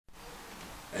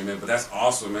Hey, man, but that's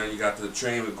awesome, man. You got to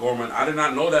train with Gorman. I did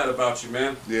not know that about you,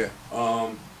 man. Yeah.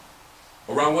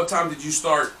 Around what time did you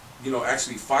start,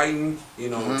 actually fighting,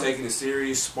 taking it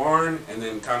serious, sparring, and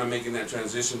then kind of making that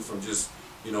transition from just,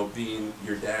 being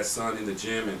your dad's son in the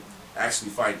gym and actually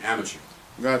fighting amateur?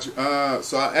 Got you.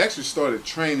 So I actually started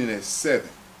training at 7.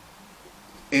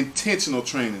 Intentional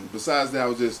training. Besides that, I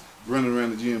was just running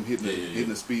around the gym hitting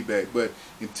the speed back. But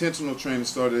intentional training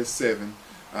started at 7.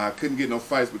 I couldn't get no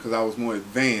fights because I was more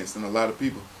advanced than a lot of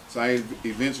people. So I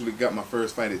eventually got my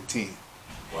first fight at 10.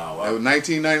 Wow. That was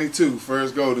 1992,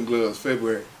 first Golden Gloves,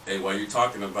 February. Hey, while you're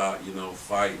talking about,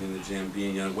 fighting in the gym,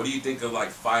 being young, what do you think of, like,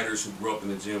 fighters who grew up in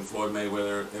the gym? Floyd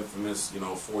Mayweather, infamous,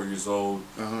 4 years old.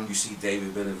 You see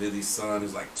David Benavidez's son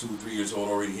is like 2 or 3 years old,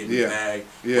 already hitting the bag.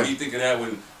 Yeah. What do you think of that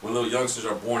when little youngsters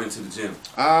are born into the gym?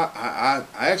 I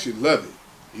actually love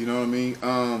it. You know what I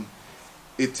mean?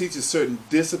 It teaches certain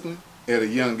discipline at a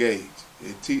young age.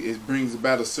 It brings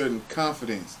about a certain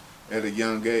confidence at a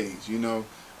young age.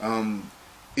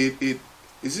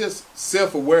 It's just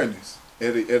self-awareness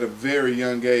at a very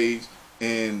young age,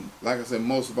 and like I said,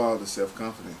 most of all, the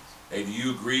self-confidence. Hey, do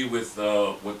you agree with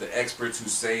the experts who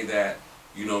say that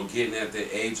getting at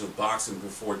the age of boxing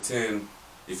before 10,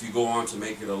 if you go on to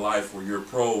make it a life where you're a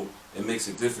pro, it makes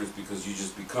a difference because you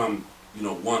just become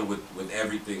one with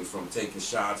everything from taking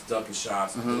shots, ducking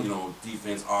shots,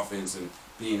 defense, offense, and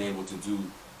being able to do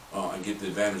and get the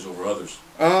advantage over others?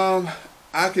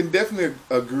 I can definitely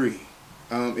agree.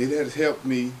 It has helped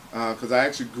me because I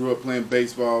actually grew up playing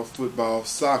baseball, football,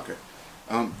 soccer.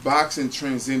 Boxing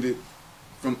transcended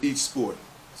from each sport.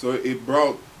 So it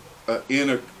brought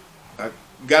inner, I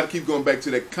got to keep going back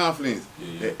to that confidence,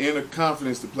 that inner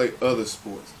confidence to play other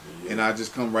sports. And I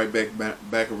just come right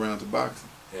back around to boxing.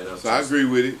 Head up, so I agree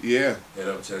with it, Head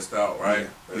up, chest out, right?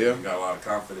 Yeah. You got a lot of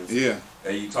confidence. Yeah.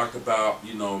 Hey, you talked about,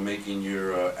 making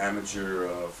your amateur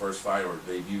first fight or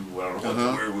debut, I don't know what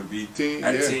the word would be, 10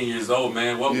 years old,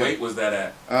 man. What weight was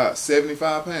that at?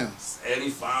 75 pounds.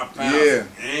 75 pounds? Yeah.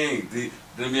 Dang.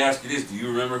 Let me ask you this. Do you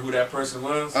remember who that person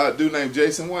was? A dude named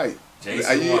Jason White. White.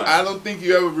 I don't think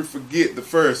you ever forget the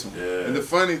first one. Yeah. And the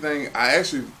funny thing,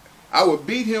 I would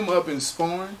beat him up in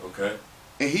sparring. Okay.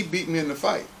 And he beat me in the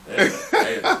fight. Hey,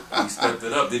 he stepped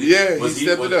it up, did he? Yeah, he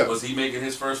stepped it up. Was he making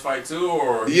his first fight too,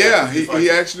 or? Yeah, he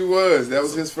actually was. That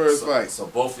was his first fight. So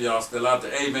both of y'all still out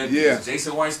there. Hey, man, is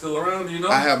Jason White still around? Do you know?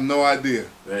 I have no idea.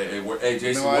 Hey,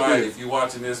 Jason White, if you're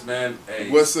watching this, man,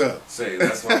 hey, what's up? Say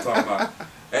that's what I'm talking about.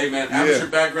 Hey, man, amateur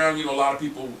background. A lot of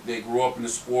people, they grew up in the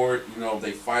sport.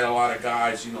 They fight a lot of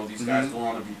guys. These guys go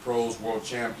on to be pros, world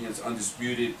champions,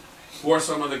 undisputed. Who are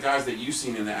some of the guys that you've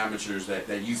seen in the amateurs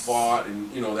that you fought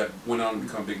and that went on to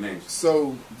become big names?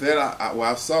 So that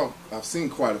I've seen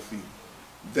quite a few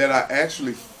that I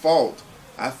actually fought.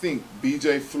 I think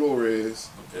BJ Flores,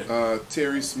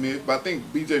 Terry Smith, but I think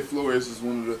BJ Flores is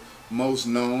one of the most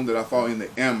known that I fought in the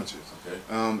amateurs.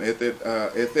 Okay. At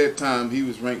that time, he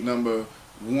was ranked number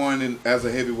 1 as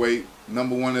a heavyweight,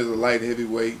 number 1 as a light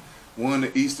heavyweight, won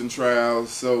the Eastern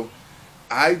Trials. So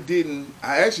I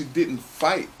actually didn't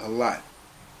fight a lot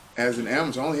as an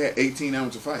amateur. I only had 18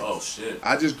 amateur fights. Oh, shit.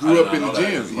 I just grew up in the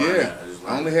gym.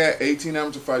 I only had 18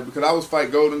 amateur fights because I was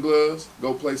fight Golden Gloves,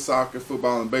 go play soccer,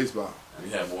 football, and baseball. You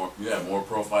had more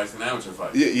pro fights than amateur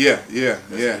fights. Yeah.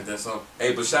 That's something.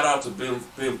 Hey, but shout out to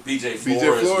BJ Flores.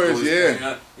 BJ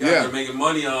Flores, They're making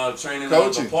money training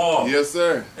coaching. Paul. Yes,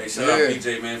 sir. Hey, shout out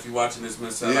BJ, man. If you're watching this,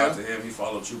 man, shout out to him. He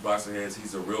followed True Boxing Heads.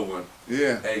 He's a real one.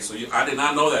 Yeah. Hey, so I did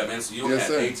not know that, man. So you only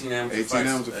had 18 amateur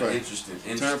fights.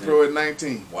 Interesting. Turned pro at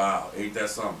 19. Wow, ain't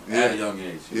that something? At a young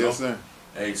age. Yes, sir.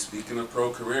 Hey, speaking of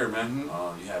pro career, man,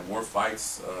 you had more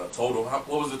fights total. What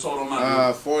was the total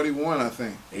amount? 41, I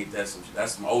think. Ain't that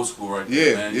some old school right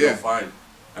there, man. You don't find.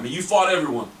 I mean, you fought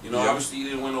everyone. Obviously you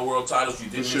didn't win no world titles. You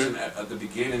did mention at the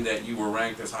beginning that you were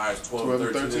ranked as high as 12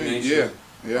 or 13 in the nation.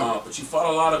 Yeah. But you fought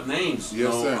a lot of names.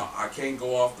 Yes, sir. I can't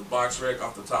go off the box rec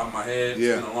off the top of my head.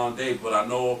 It's been a long day, but I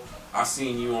know I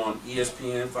seen you on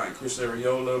ESPN fighting Chris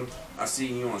Arreola. I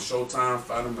seen you on Showtime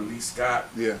fighting Malik Scott.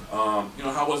 Yeah.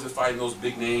 How was it fighting those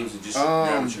big names and just your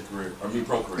amateur career?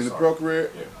 Pro career. In the pro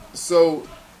career? Yeah. So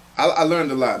I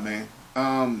learned a lot, man.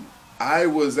 I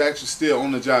was actually still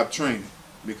on the job training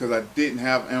because I didn't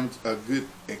have a good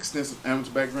extensive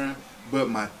amateur background, but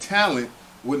my talent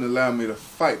wouldn't allow me to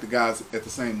fight the guys at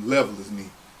the same level as me.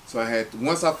 So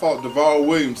once I fought DeVar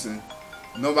Williamson,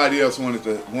 nobody else wanted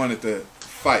to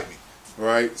fight me.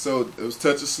 Right, so it was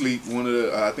Touch of Sleep, one of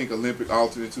the I think Olympic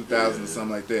alternate 2000 or something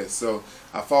like that. So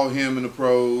I fought him in the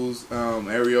pros,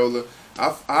 Arreola.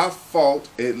 I fought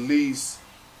at least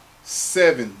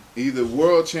 7 either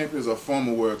world champions or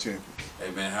former world champions.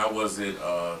 Hey man, how was it?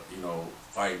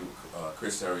 fighting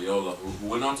Chris Arreola, who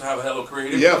went on to have a hell of a career.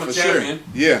 He didn't become a champion. Sure.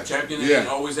 Yeah. Champion ain't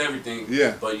always everything.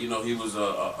 Yeah. But, you know, he was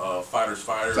a fighter's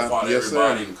fighter, fought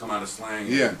everybody and come out of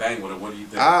slang and bang with it. What do you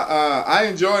think? I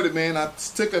enjoyed it, man. I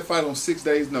took that fight on 6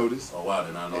 days' notice. Oh, wow.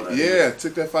 Did I know that? Yeah,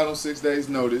 took that fight on 6 days'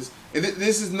 notice. And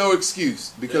this is no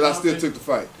excuse because I still took the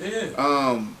fight.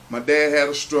 Yeah. My dad had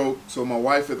a stroke, so my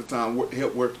wife at the time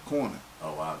helped work the corner.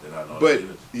 Oh, wow. Did I know but,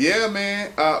 that? Yeah,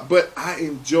 man. But I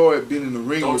enjoyed being in the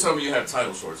ring. Don't tell me you had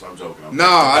title shorts. I'm joking. No,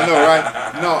 I know,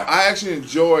 right? No, I actually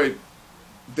enjoyed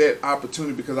that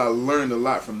opportunity because I learned a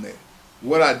lot from that.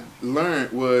 What I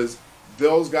learned was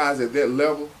those guys at that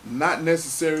level, not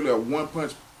necessarily a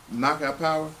one-punch knockout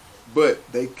power,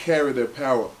 but they carry their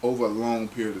power over a long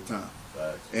period of time.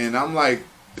 Right. And I'm like,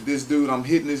 this dude, I'm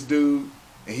hitting this dude,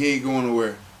 and he ain't going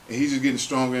nowhere. And he's just getting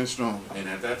stronger and stronger. And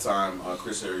at that time,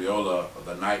 Chris Arreola,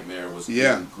 the Nightmare, was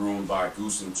being groomed by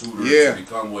Goose and Tudor to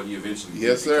become what he eventually did.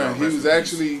 Yes, sir. He was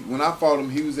actually, when I fought him,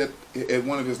 he was at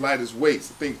one of his lightest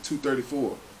weights, I think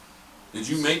 234. Did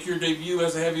you make your debut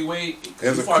as a heavyweight?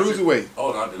 As a cruiserweight.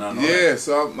 Oh, I did not know that. Yeah,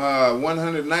 so I'm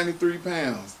 193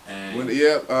 pounds.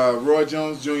 And Roy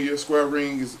Jones Jr., Square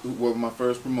Ring was my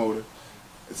first promoter.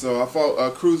 So I fought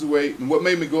cruiserweight, and what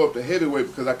made me go up to heavyweight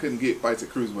because I couldn't get fights at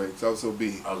cruiserweight because I was so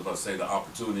big. I was about to say the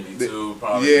opportunity too,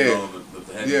 probably you know,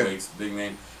 the heavyweights, big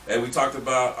name. And we talked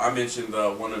about, I mentioned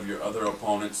one of your other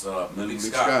opponents, Malik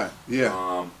Scott.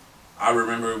 Yeah. I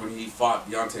remember when he fought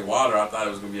Deontay Wilder, I thought it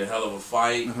was going to be a hell of a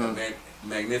fight,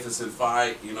 magnificent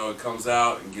fight. You know, it comes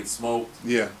out and gets smoked.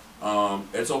 Yeah.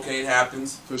 It's okay, it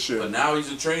happens. For sure. But now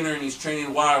he's a trainer and he's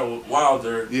training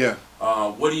Wilder. Yeah.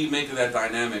 What do you make of that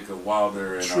dynamic of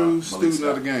Wilder and true student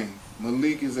Scott? of the game.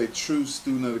 Malik is a true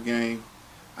student of the game.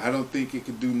 I don't think it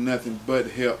could do nothing but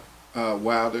help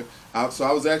Wilder. So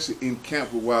I was actually in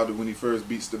camp with Wilder when he first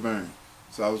beat Stavern.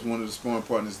 So I was one of the sparring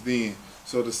partners then.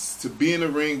 So to be in the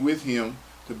ring with him,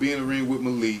 to be in the ring with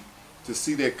Malik, to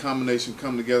see that combination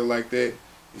come together like that,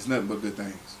 is nothing but good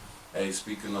things. Hey,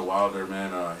 speaking of Wilder,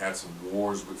 man, had some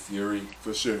wars with Fury.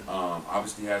 For sure.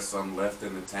 Obviously has some left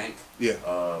in the tank. Yeah.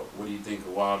 What do you think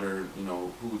of Wilder? You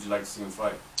know, who would you like to see him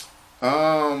fight?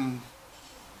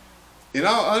 In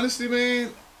all honesty,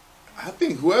 man, I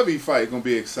think whoever he fight gonna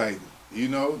be exciting. You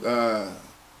know,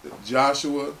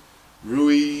 Joshua,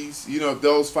 Ruiz. You know, if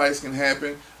those fights can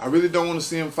happen, I really don't want to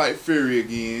see him fight Fury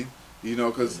again. You know,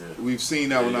 because we've seen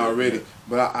that one already. Yeah.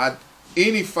 But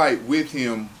any fight with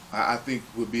him, I think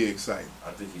would be exciting.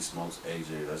 I think he smokes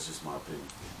AJ. That's just my opinion.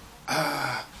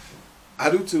 I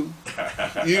do too.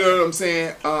 You know what I'm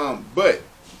saying? But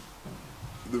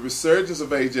the resurgence of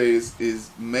AJ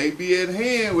is maybe at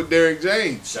hand with Derrick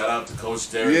James. Shout out to Coach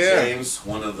Derrick James,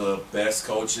 one of the best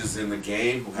coaches in the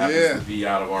game, who happens to be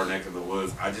out of our neck of the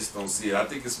woods. I just don't see it. I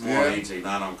think it's more on AJ,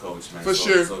 not on Coach, man. For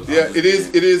sure. So it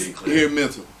is here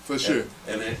mental. For sure.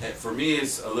 And for me,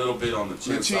 it's a little bit on the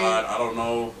chin side. I don't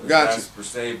know if that's per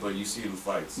se, but you see the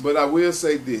fights. But I will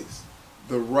say this.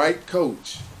 The right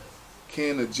coach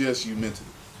can adjust you mentally.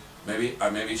 Maybe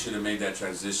I should have made that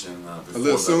transition before a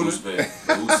little sooner. The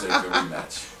Usyk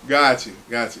rematch. Got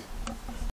you.